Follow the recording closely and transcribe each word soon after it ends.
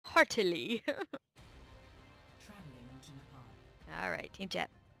heartily. All right, team chat.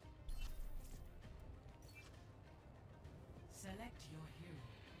 Select your hero.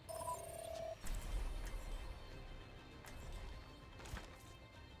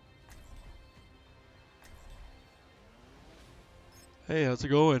 Hey, how's it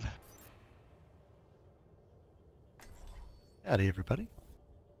going? Howdy, everybody.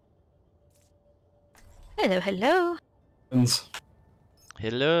 Hello, hello.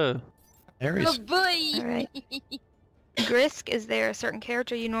 Hello. Aries. Oh boy. All right. Grisk, is there a certain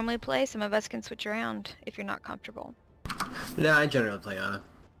character you normally play? Some of us can switch around if you're not comfortable. No, I generally play Ana.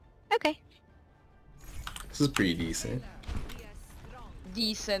 Okay. This is pretty decent.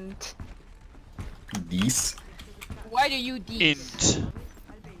 Decent. Decent. Why do you decent? Int.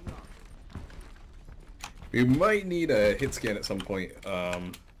 We might need a hit scan at some point,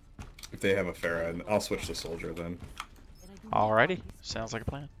 if they have a Pharah, and I'll switch to Soldier then. Alrighty. Sounds like a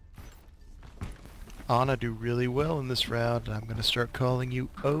plan. Ana do really well in this round. I'm gonna start calling you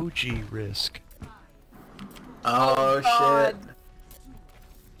OG Risk. Oh, God. shit.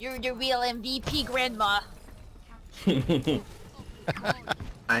 You're the real MVP, Grandma.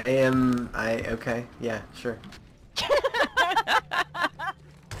 Okay, yeah, sure.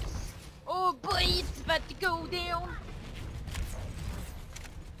 Oh boy, it's about to go down.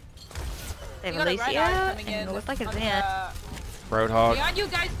 They have We got a Alicia, Reinhardt coming and in it looks like it's on Zen. Roadhog. Behind you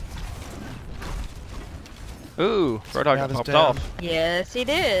guys. Ooh, Roadhog Scout is popped down. off. Yes, he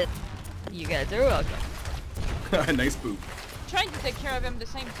did. You guys are welcome. Nice boop. Trying to take care of him at the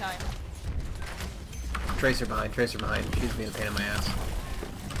same time. Tracer behind, Tracer behind. She's being a pain in my ass.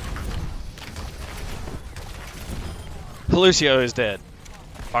 Lucio is dead.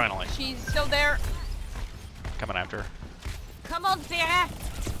 Finally. She's still there. Coming after her. Come on, Sarah.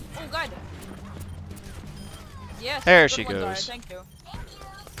 Oh god. Yes. There good she one, Zara, goes. thank you. Watch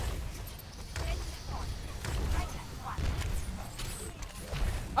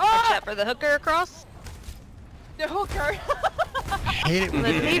Oh, out for the hooker across. the hooker. Hate it when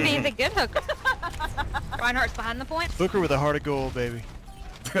Let's see if you he's a good hooker. Reinhardt's behind the point. Hooker with a heart of gold, baby.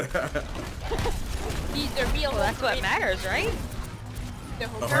 He's the real. Well, that's hooker. what matters, right? The A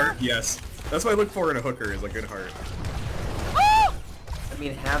hooker. heart? Yes. That's what I look for in a hooker, is a good heart. Oh! I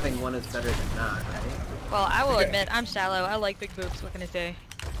mean, having one is better than not, right? Well, I will Okay. admit, I'm shallow. I like big boobs. What can I say?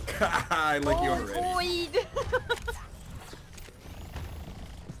 I like you already. Void.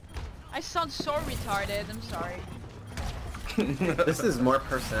 I sound so retarded. I'm sorry. This is more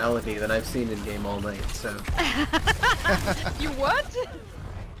personality than I've seen in game all night, so... You what?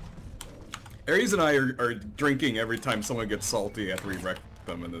 Aries and I are drinking every time someone gets salty after we wreck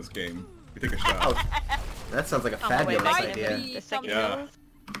them in this game. We take a shot. Oh, that sounds like a On my way fabulous back idea. in the second Yeah. hills.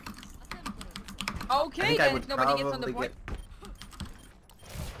 I Okay, think I then would if nobody gets on the probably point.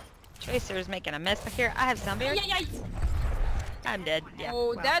 Tracer's making a mess back here. I have Sunbeard. Yeah, yeah. I'm dead. Yeah.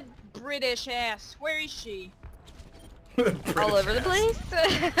 Oh, wow. that British ass. Where is she? All over the place.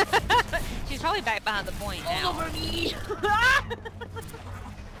 She's probably back behind the point All now. over me.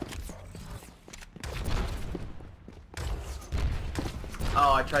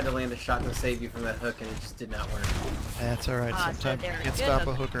 Oh, I tried to land a shot to save you from that hook and it just did not work. That's alright. Ah, so Sometimes they're you can good stop a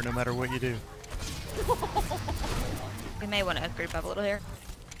hooker. hooker no matter what you do. We may want to group up a little here.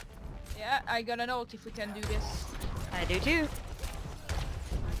 Yeah, I got an ult if we can do this. I do too.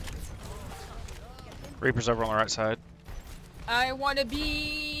 Reaper's over on the right side. I want to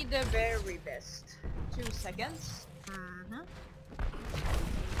be the very best. 2 seconds.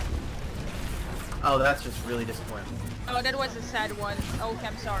 Oh, that's just really disappointing. Oh, that was a sad one. Okay,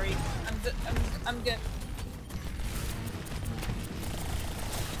 I'm sorry. I'm good.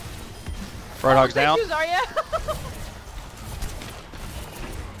 Roadhog's down. Thank you, Zarya.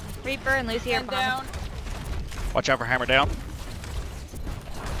 Reaper and Lucy are And behind. down. Watch out for hammer down.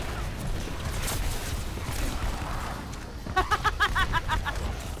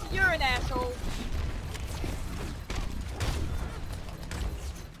 You're an asshole.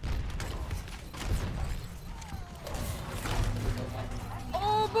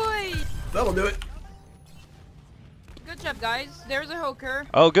 Oh boy! That'll do it. Good job, guys. There's a hooker.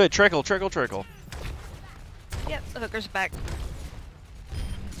 Oh, good. Trickle, trickle, trickle. Yep, the hooker's back.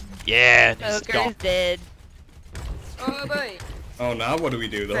 Yeah. The he's hooker's gone. dead. Oh boy. Oh, now what do we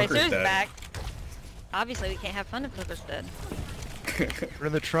do? The hooker's Tracer's dead. back. Obviously, we can't have fun if hooker's dead. Put her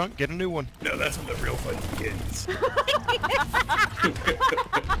in the trunk, get a new one. No, that's when the real fun begins.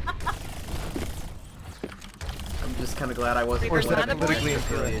 I'm just kind of glad I wasn't Reaper's the one behind that the politically point.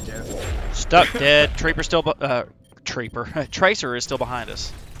 affiliated, Joe. Stuck dead. Treeper still. Treeper. Tracer is still behind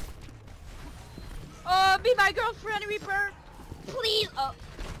us. Oh, be my girlfriend, Reaper. Please. Oh.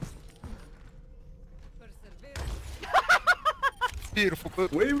 Beautiful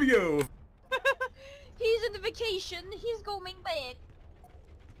book. Way we go. He's on vacation. He's going back.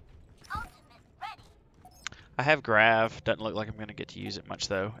 I have Grav. Doesn't look like I'm gonna get to use it much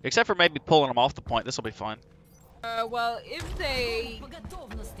though. Except for maybe pulling them off the point. This will be fun. Well, if they...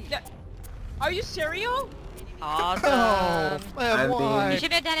 Yeah. Are you serious? Awesome. Oh, I'm You why?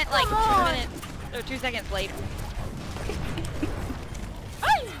 should have done it like 2 minutes or 2 seconds later.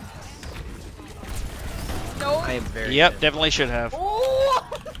 No. I am very. Yep, good. definitely should have. Oh!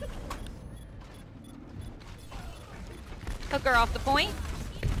 Took her off the point.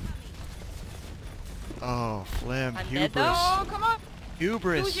 Oh, Flem, I'm dead, though. hubris. Oh, come on.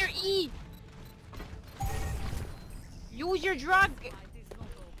 Hubris. Use your E. Use your drug.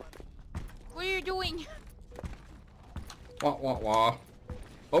 What are you doing? Wah wah wah.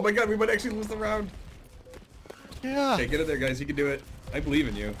 Oh my god, we might actually lose the round. Yeah. Okay, get in there, guys. You can do it. I believe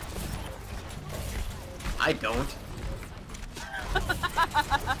in you. I don't.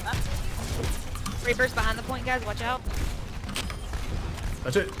 Reaper's behind the point, guys. Watch out.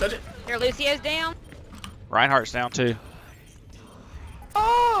 Touch it. Touch it. Here, Lucio's down. Reinhardt's down too.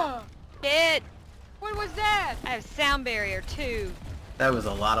 Oh! Shit. What was that? I have sound barrier too. That was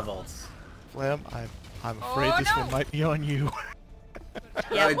a lot of ults. Flem, I'm afraid Oh, this no. one might be on you.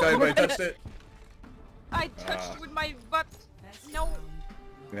 Yeah. I died when I touched it. I touched with my butt. No.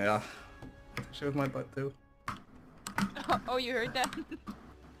 Yeah. Touched it with my butt too. Oh, you heard that?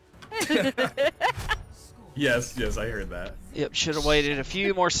 Yes, yes, I heard that. Yep, should have waited a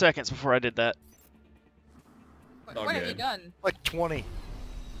few more seconds before I did that. What, Oh, what have you good. done? Like 20.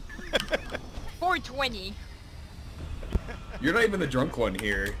 420. You're not even the drunk one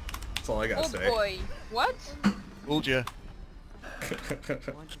here. That's all I gotta Oh say. boy. What? Fooled ya.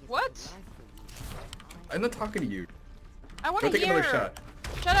 What? I'm not talking to you. I want Go to take hear. another shot.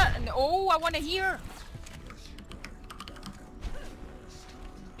 Shut up. Oh, I want to hear.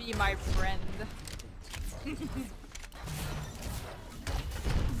 Be my friend.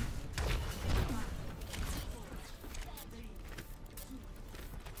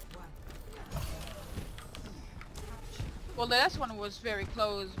 Well, the last one was very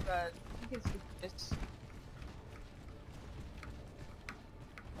close, but I can see this.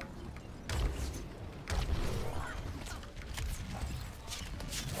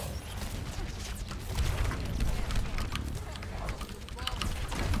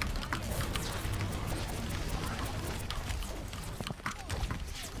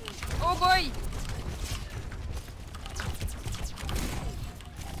 Oh boy!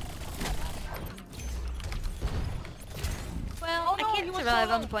 Well, Oh, I no, can't he was survive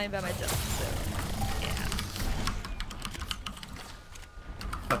solo. on the point by myself. So, yeah.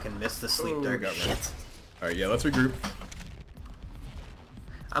 Fucking missed the sleep Oh, dart. got Shit. wrecked. Alright, yeah, let's regroup.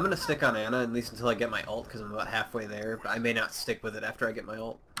 I'm gonna stick on Anna at least until I get my ult because I'm about halfway there, but I may not stick with it after I get my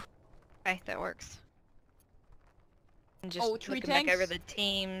ult. Okay, that works. And just Oh, three looking back over tanks? the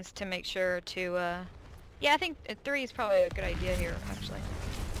teams to make sure to, yeah, I think 3 is probably a good idea here, actually.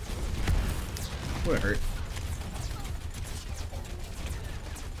 Wouldn't hurt.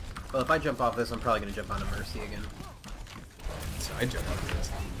 Well, if I jump off this, I'm probably gonna jump onto Mercy again. So I jump off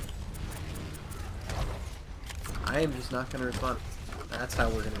this. I am just not gonna respond. That's how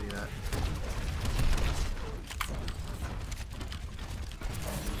we're gonna do that.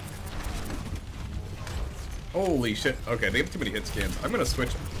 Holy shit. Okay, they have too many hit scans. I'm gonna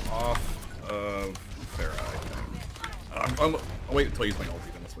switch off of Pharah, I think. I'll wait until I use my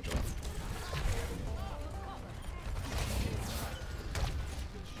ulti, then I'll switch it off.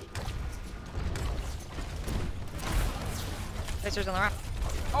 Tracer's on the right.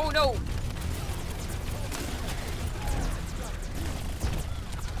 Oh no!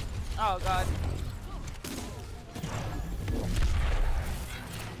 Oh god.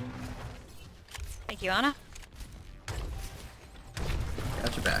 Thank you, Anna.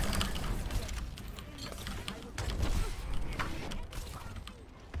 Got your back.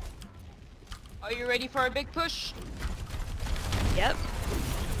 Are you ready for a big push? Yep.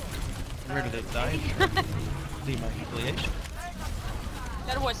 Where did it die? Demyceliation.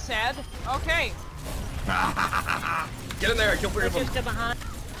 That was sad. Okay. Get in there, I killed 3 of Tracer's them. still behind.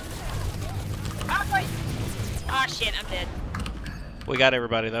 Ah, wait. Ah, shit, I'm dead. We got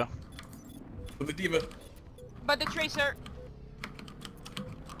everybody though. With the diva. But the tracer.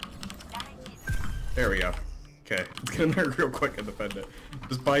 There we go. Okay, let's get in there real quick and defend it.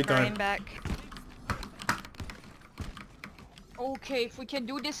 Just buy Hurrying time. back. Okay, if we can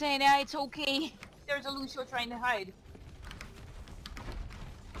do this, Anna, it's okay. There's a Lucio trying to hide.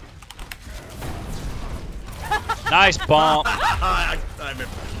 Nice bump. I'm in.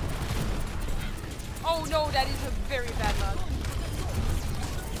 Oh no, that is a very bad luck.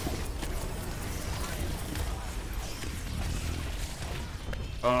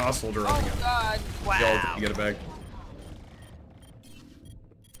 Ah, soldier up Oh again. god. Y'all, you get it back.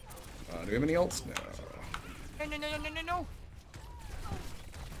 Do we have any ults? No.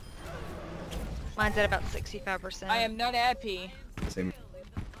 Mine's at about 65%. I am not happy. Same.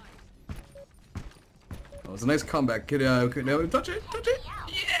 Oh, it's a nice comeback. No, touch it,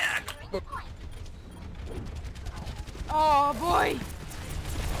 Yeah. Oh boy.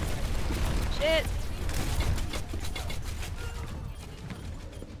 Shit.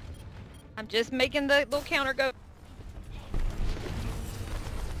 I'm just making the little counter go.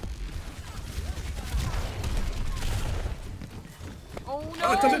 Oh no.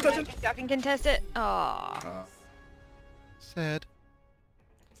 Oh, touch it. Y'all can contest it. Aw. Sad.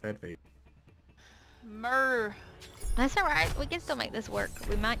 Sad fate. Murr. That's alright. We can still make this work.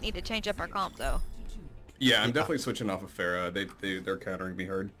 We might need to change up our comp though. Yeah, I'm definitely switching off of Pharah. They're countering me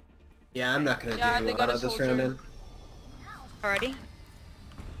hard. Yeah, I'm not gonna Yeah, do they got a this soldier. round in. Alrighty.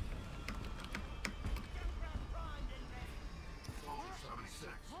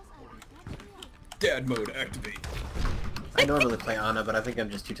 Dad mode activate. I normally play Ana, but I think I'm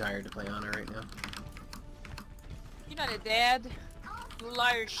just too tired to play Ana right now. You're not a dad. You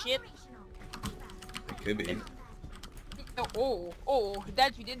liar shit. It could be. Oh,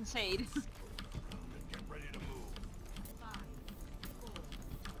 that you didn't say it.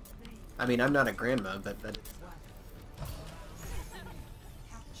 I mean, I'm not a grandma, but that...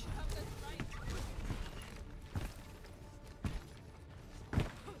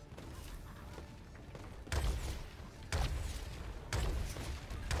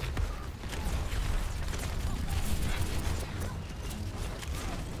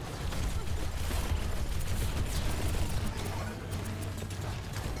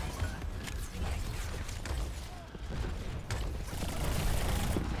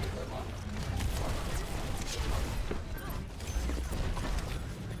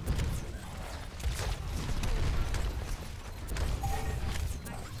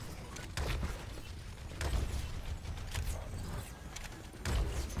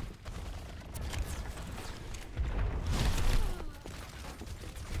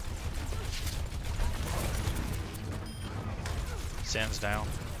 Sand's down.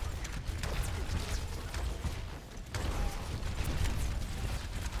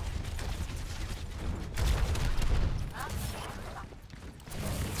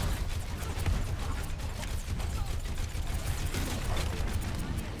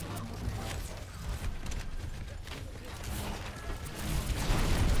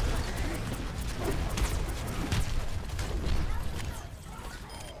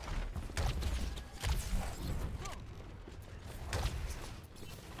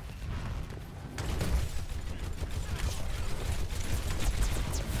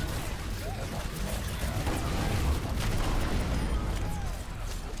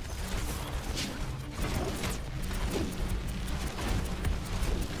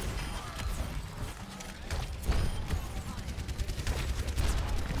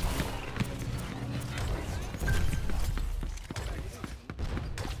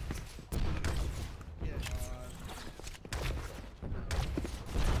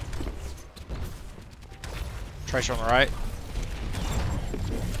 Tracer on the right.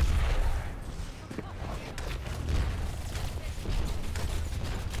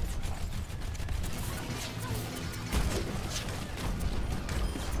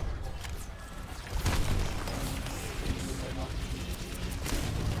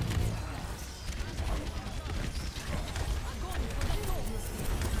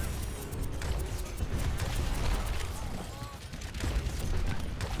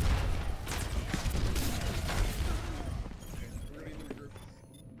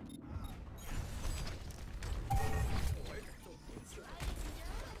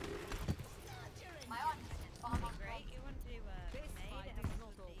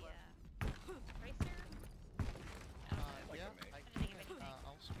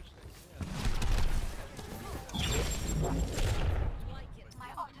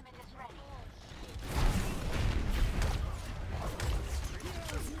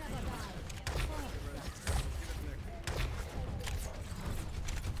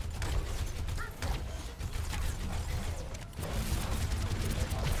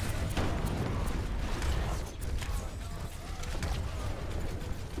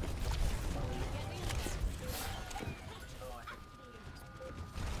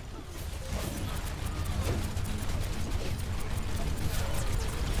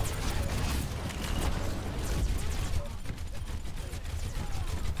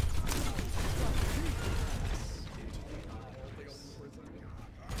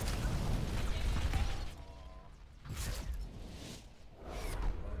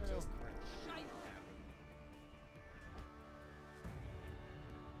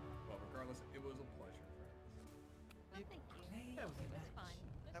 listen, it was a pleasure. Well, thank you. That was That's fun.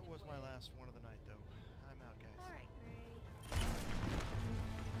 That was my last one of the night, though. I'm out, guys. Alright, great.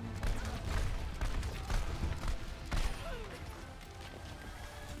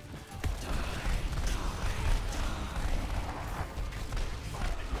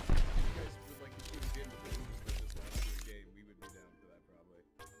 If you guys would like to shoot a game with the movies that just want to do a game, we would be down for that probably.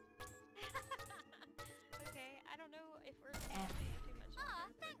 Okay, I don't know if we're too much.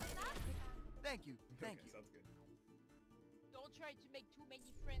 Thanks, Thank you. Thank Okay, you. sounds good. Don't try to make too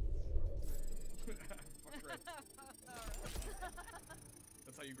many friends. Fuck friends.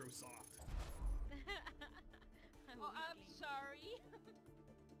 That's how you grow soft. Oh, I'm sorry.